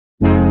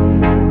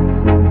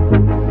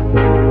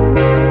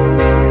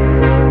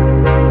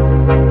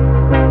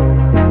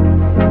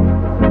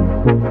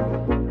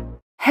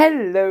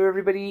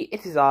everybody,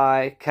 it is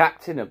I,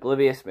 Captain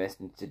Oblivious Mist,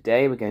 and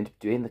today we're going to be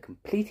doing the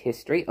complete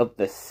history of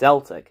the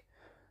Celtic.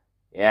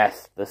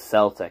 Yes, the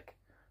Celtic.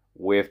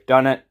 We've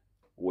done it.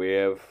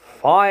 We've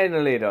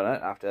finally done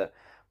it after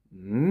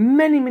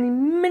many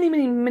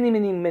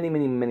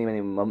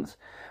months.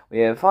 We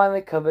have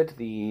finally covered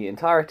the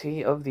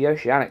entirety of the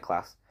Oceanic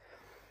class.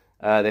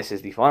 This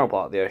is the final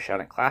part of the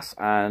Oceanic class,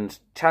 and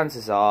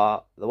chances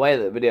are, the way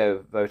that the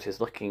video vote is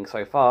looking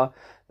so far,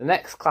 the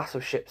next class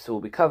of ships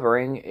we'll be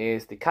covering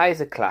is the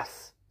Kaiser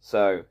class,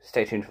 so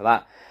stay tuned for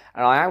that.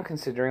 And I am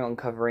considering on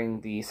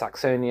covering the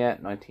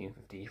Saxonia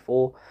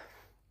 1954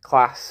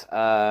 class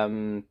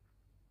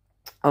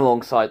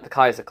alongside the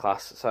Kaiser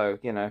class, so,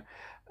 you know.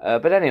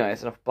 But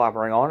anyways, enough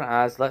blabbering on,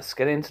 as let's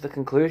get into the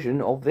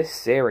conclusion of this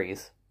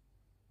series.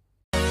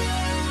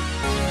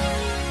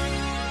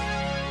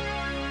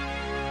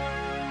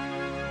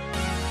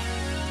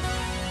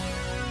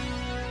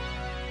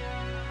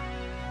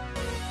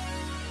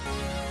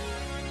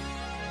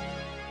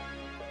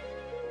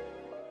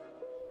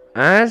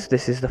 As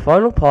this is the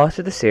final part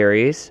of the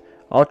series,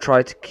 I'll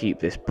try to keep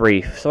this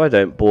brief so I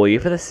don't bore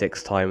you for the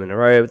 6th time in a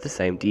row with the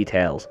same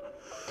details.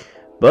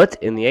 But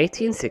in the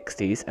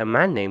 1860s, a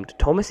man named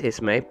Thomas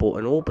Ismay bought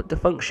an all but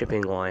defunct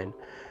shipping line,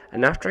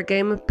 and after a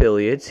game of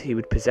billiards he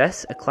would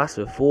possess a class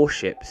of 4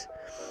 ships.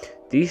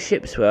 These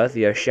ships were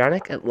the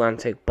Oceanic,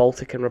 Atlantic,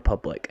 Baltic and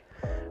Republic,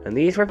 and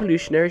these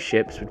revolutionary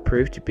ships would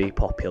prove to be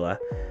popular,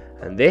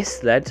 and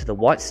this led to the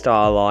White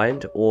Star Line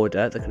to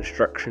order the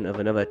construction of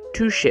another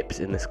 2 ships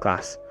in this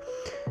class.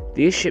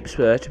 These ships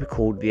were to be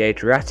called the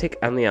Adriatic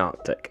and the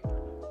Arctic.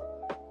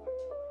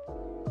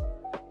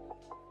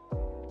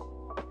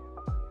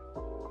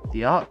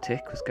 The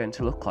Arctic was going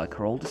to look like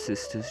her older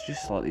sisters,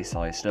 just slightly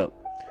sized up.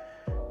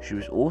 She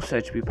was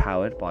also to be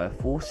powered by a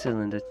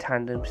 4-cylinder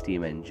tandem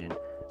steam engine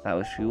that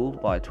was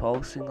fueled by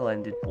 12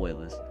 single-ended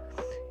boilers,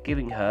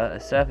 giving her a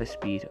surface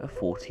speed of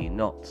 14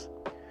 knots.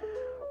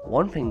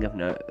 One thing of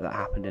note that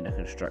happened in the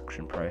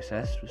construction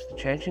process was the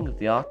changing of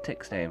the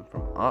Arctic's name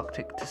from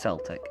Arctic to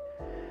Celtic,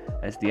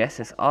 as the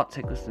SS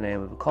Arctic was the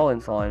name of a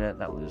Collins liner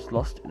that was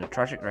lost in a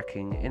tragic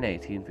wrecking in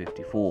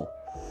 1854,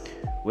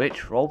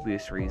 which for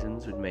obvious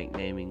reasons would make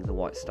naming the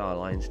White Star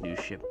Line's new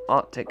ship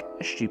Arctic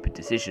a stupid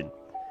decision.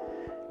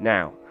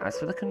 Now, as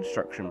for the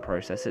construction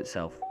process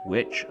itself,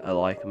 which,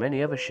 like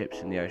many other ships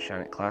in the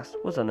Oceanic class,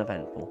 was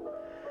uneventful,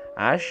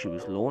 as she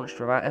was launched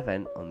without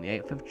event on the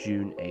 8th of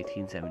June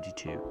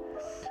 1872,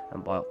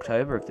 and by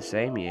October of the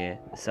same year,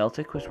 the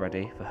Celtic was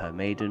ready for her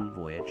maiden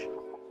voyage.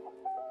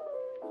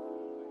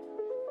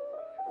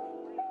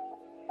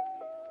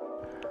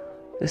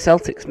 The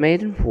Celtic's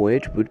maiden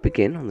voyage would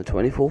begin on the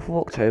 24th of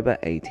October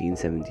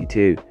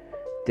 1872.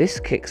 This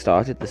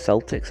kick-started the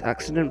Celtic's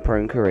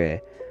accident-prone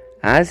career,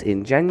 as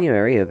in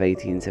January of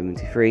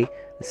 1873,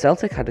 the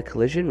Celtic had a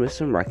collision with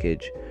some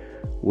wreckage,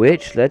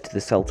 which led to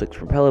the Celtic's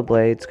propeller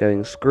blades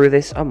going "screw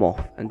this, I'm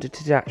off," and to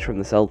detach from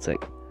the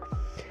Celtic.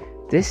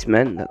 This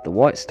meant that the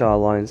White Star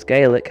Line's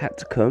Gaelic had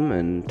to come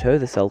and tow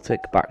the Celtic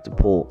back to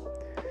port.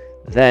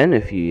 Then, a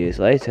few years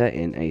later,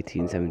 in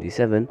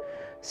 1877,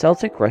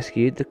 Celtic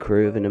rescued the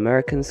crew of an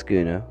American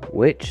schooner,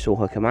 which saw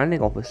her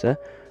commanding officer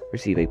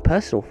receive a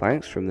personal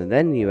thanks from the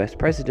then US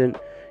President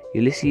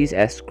Ulysses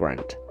S.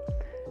 Grant.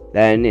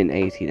 Then, in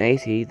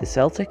 1880, the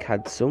Celtic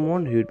had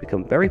someone who had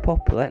become very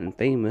popular and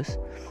famous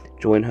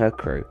join her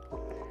crew.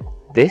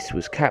 This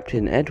was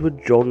Captain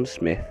Edward John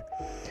Smith,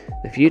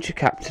 the future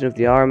captain of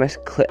the RMS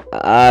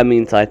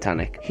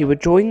Titanic. He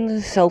would join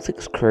the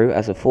Celtic's crew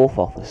as a 4th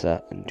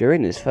officer, and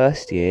during his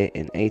first year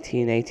in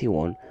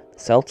 1881, the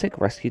Celtic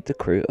rescued the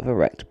crew of a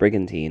wrecked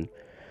brigantine.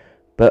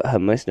 But her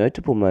most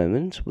notable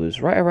moment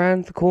was right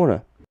around the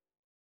corner.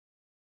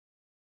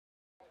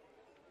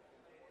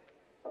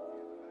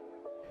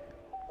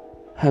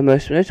 Her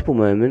most notable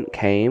moment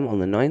came on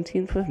the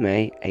 19th of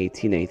May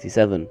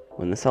 1887,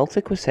 when the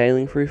Celtic was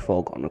sailing through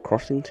fog on a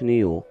crossing to New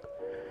York,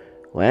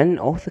 when,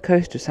 off the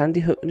coast of Sandy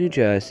Hook, New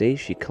Jersey,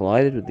 she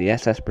collided with the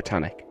SS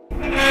Britannic.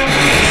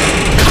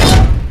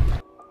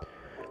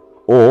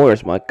 Or,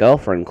 as my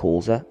girlfriend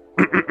calls her,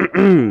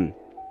 the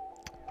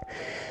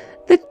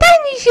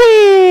tiny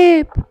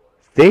ship!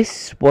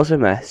 This was a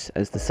mess,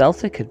 as the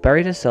Celtic had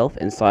buried herself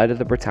inside of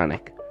the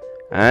Britannic,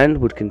 and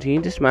would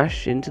continue to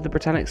smash into the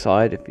Britannic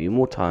side a few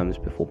more times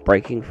before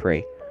breaking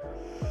free.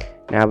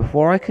 Now,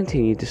 before I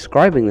continue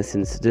describing this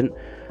incident,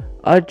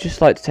 I'd just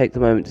like to take the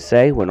moment to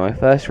say, when I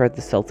first read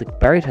the Celtic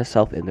buried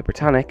herself in the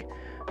Britannic,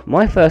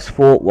 my first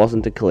thought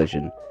wasn't a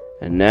collision,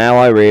 and now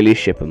I really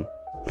ship 'em.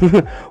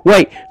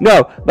 Wait,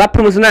 no, that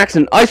pun was an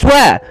accident, I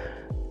swear!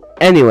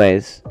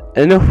 Anyways,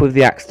 enough with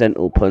the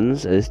accidental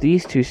puns, as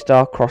these 2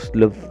 star-crossed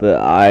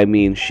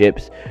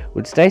ships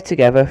would stay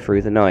together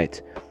through the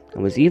night,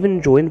 and was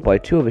even joined by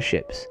 2 other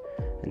ships,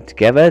 and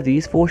together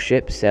these 4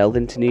 ships sailed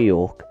into New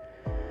York.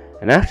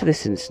 And after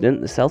this incident,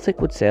 the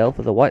Celtic would sail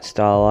for the White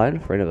Star Line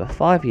for another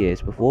 5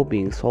 years before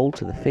being sold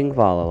to the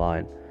Thingvalla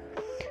Line.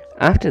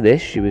 After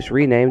this, she was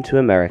renamed to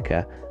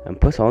America and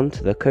put on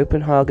to the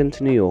Copenhagen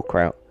to New York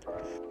route.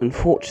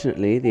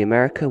 Unfortunately, the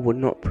America would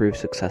not prove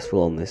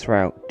successful on this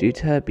route due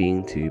to her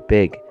being too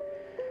big.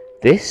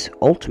 This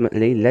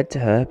ultimately led to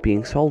her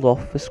being sold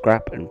off for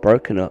scrap and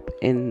broken up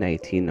in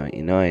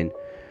 1899,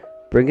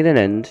 bringing an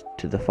end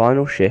to the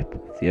final ship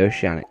of the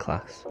Oceanic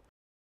class.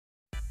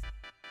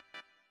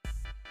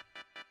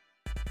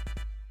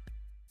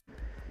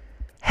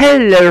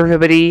 Hello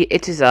everybody,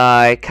 it is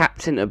I,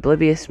 Captain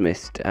Oblivious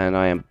Mist, and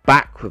I am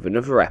back with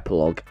another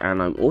epilogue,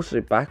 and I'm also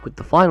back with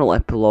the final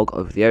epilogue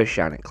of the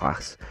Oceanic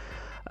class.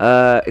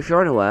 If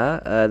you're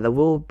unaware, there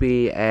will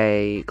be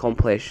a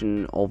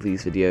compilation of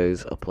these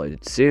videos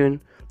uploaded soon,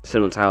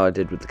 similar to how I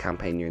did with the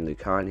Campania in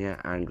Lucania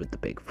and with the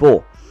Big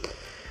Four.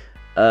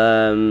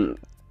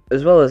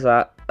 As well as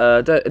that,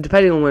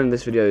 depending on when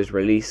this video is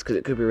released, because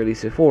it could be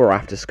released before or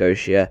after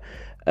Scotia,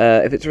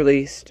 if it's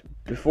released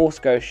before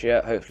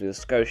Scotia, hopefully the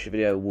Scotia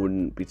video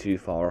wouldn't be too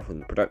far off in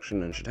the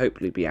production and should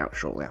hopefully be out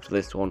shortly after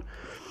this one.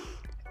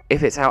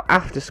 If it's out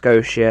after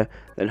Scotia,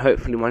 then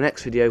hopefully my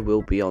next video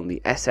will be on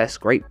the SS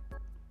Great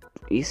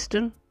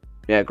Eastern?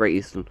 Yeah, Great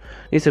Eastern.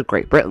 He said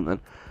Great Britain then.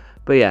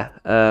 But yeah,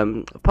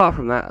 apart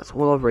from that, that's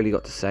all I've really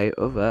got to say.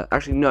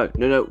 Actually, no,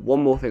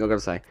 one more thing I've got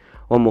to say.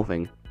 One more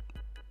thing.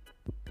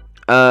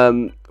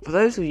 For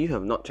those of you who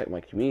have not checked my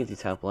community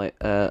tab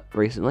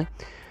recently,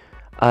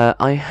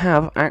 I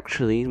have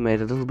actually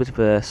made a little bit of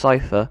a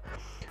cipher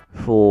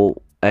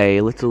for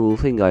a little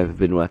thing I've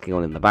been working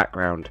on in the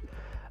background.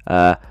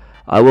 I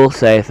will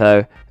say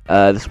though,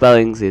 the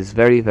spellings is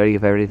very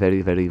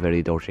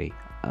dodgy.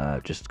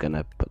 Just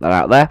gonna put that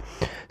out there.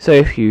 So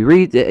if you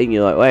read it and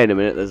you're like, wait a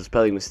minute, there's a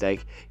spelling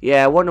mistake.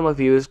 Yeah, one of my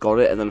viewers got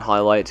it and then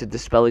highlighted the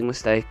spelling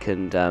mistake,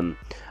 and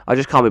I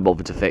just can't be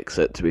bothered to fix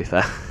it, to be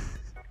fair.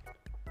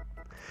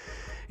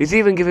 He's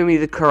even giving me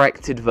the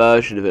corrected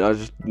version of it.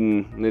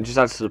 It just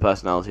adds to the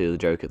personality of the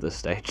joke at this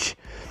stage.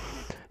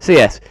 So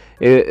yes,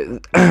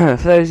 for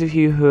those of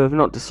you who have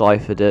not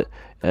deciphered it,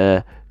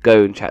 go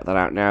and check that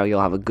out now.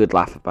 You'll have a good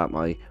laugh about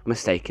my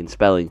mistake in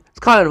spelling. It's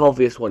kind of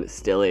obvious what it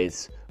still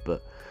is,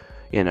 but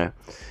you know.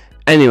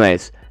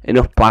 Anyways,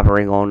 enough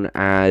blabbering on,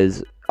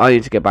 as I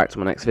need to get back to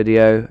my next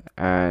video,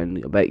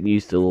 and I bet you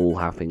still all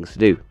have things to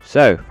do.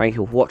 So, thank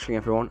you for watching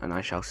everyone, and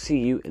I shall see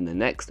you in the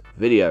next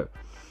video.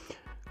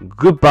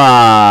 Goodbye.